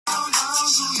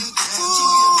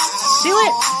Do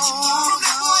it.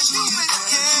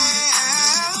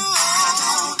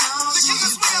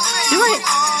 Do it.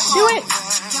 Do it.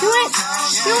 Do it.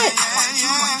 Do it.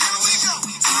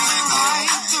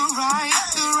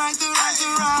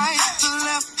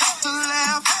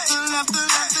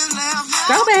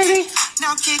 Go, baby.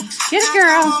 Get it,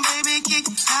 girl.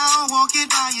 Walk it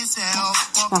by yourself.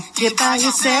 Walk it by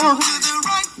yourself. To the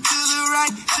right, to the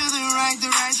right, to the right, the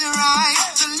right, the right.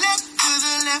 To the left, to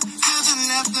the left, to the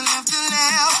left, the left, the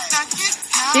left. Now kick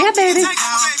down. Yeah, baby.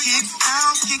 Kick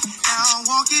down, kick down.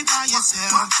 Walk it by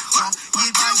yourself. Walk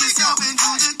it by yourself and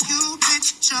do the Cupid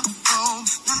shuffle.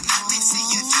 Let me see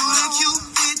you do the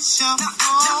Cupid shuffle.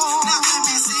 Let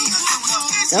me see you do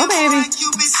the Go, baby.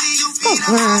 Go,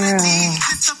 girl.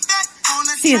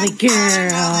 Silly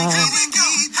girl.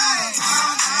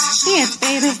 Dance,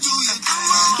 baby.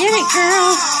 Get it,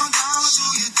 girl.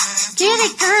 Get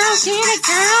it, girl. Get it,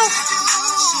 girl.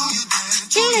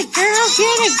 Get it, girl.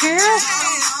 Get it, girl.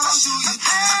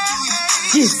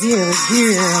 You silly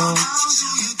girl.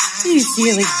 You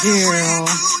silly girl.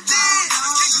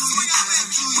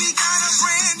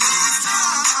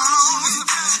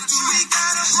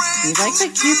 You like the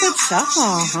Cupid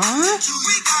shuffle, huh?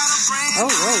 Oh,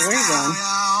 whoa, where are you going?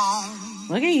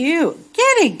 Look at you.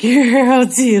 Get it, girl,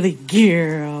 silly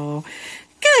girl.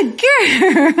 Good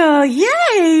girl.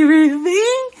 Yay, Ruby.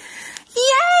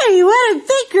 Yay, what a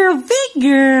big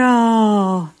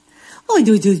girl. Oh,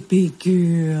 this big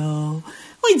girl.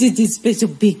 Oh, this special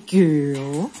big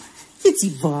girl. It's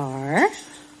Bar.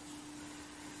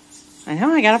 I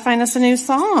know, I gotta find us a new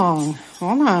song.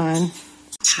 Hold on.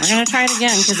 We're gonna try it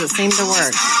again because it seemed to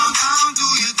work.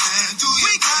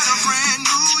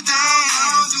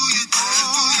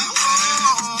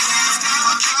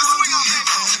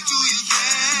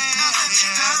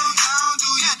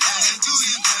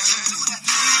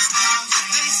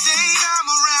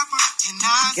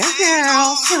 Good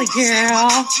girl, silly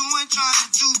girl.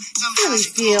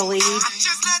 Silly.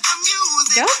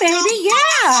 Go, baby,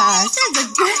 yeah. That's a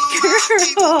good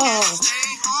girl.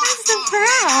 I'm so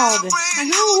proud. I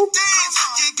hope.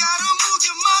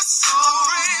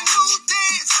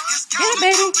 Get it,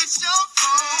 baby.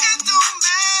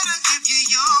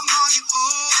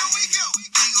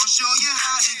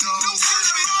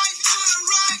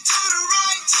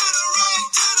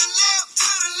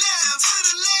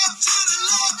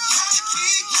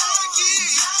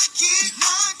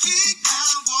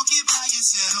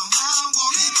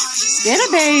 Get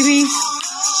it, baby.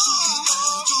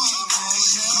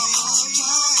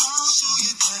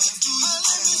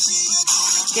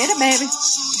 Get it, baby.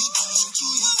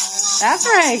 That's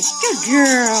right. Good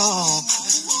girl.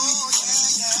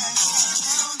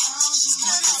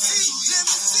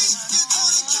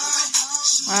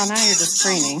 Wow, now you're just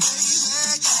preening.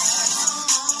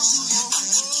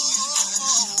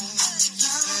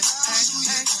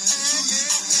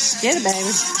 Get it,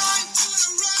 baby.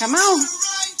 Come on.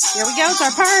 Here we go. It's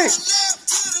our part.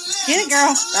 Get it,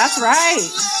 girl. That's right.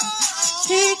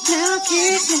 Kick now,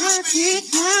 kick now,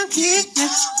 kick now, kick now.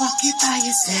 Walk it by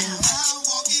yourself.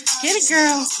 Get it,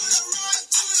 girl.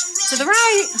 To the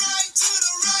right.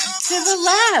 To the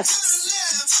left.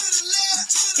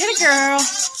 Get it, girl.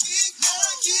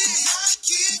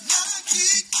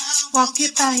 Walk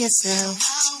it by yourself.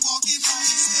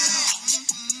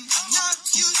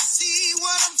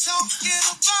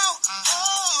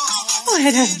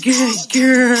 What a good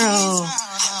girl.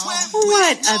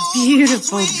 What a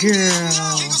beautiful girl.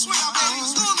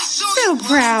 So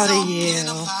proud of you.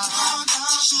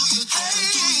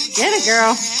 Get it,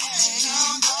 girl.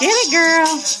 Get it,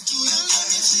 girl.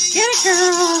 Get it,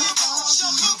 girl.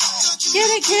 Get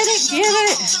it, get it, get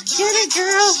it. Get it,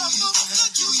 girl.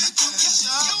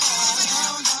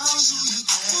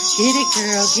 Get it,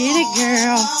 girl. Get it,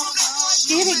 girl.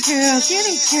 Get it, girl. Get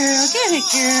it, girl. Get it,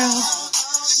 girl.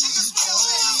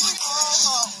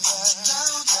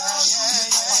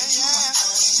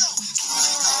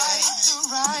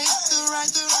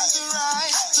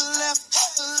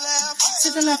 To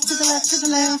the left, to the left, to the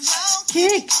left.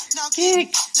 Kick,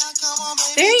 kick.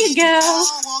 There you go.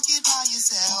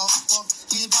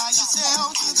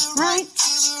 Right.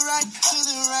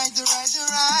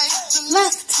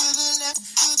 Left.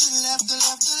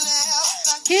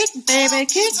 Kick, baby,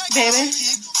 kick, baby.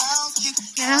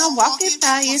 Now walk it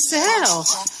by yourself.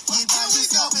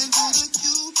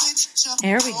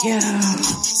 There we go.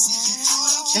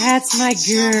 That's my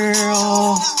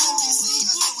girl.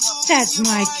 That's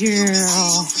my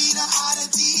girl.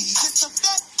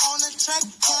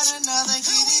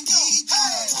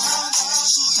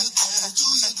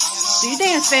 Do you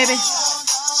dance, baby?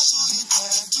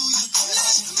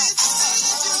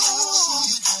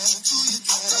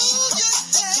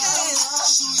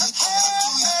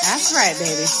 That's right,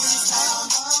 baby.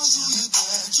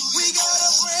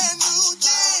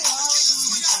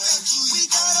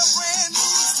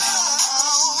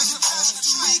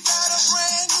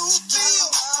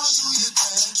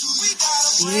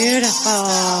 Beautiful.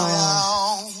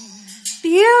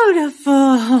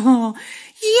 Beautiful.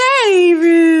 Yay,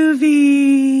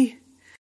 Ruby.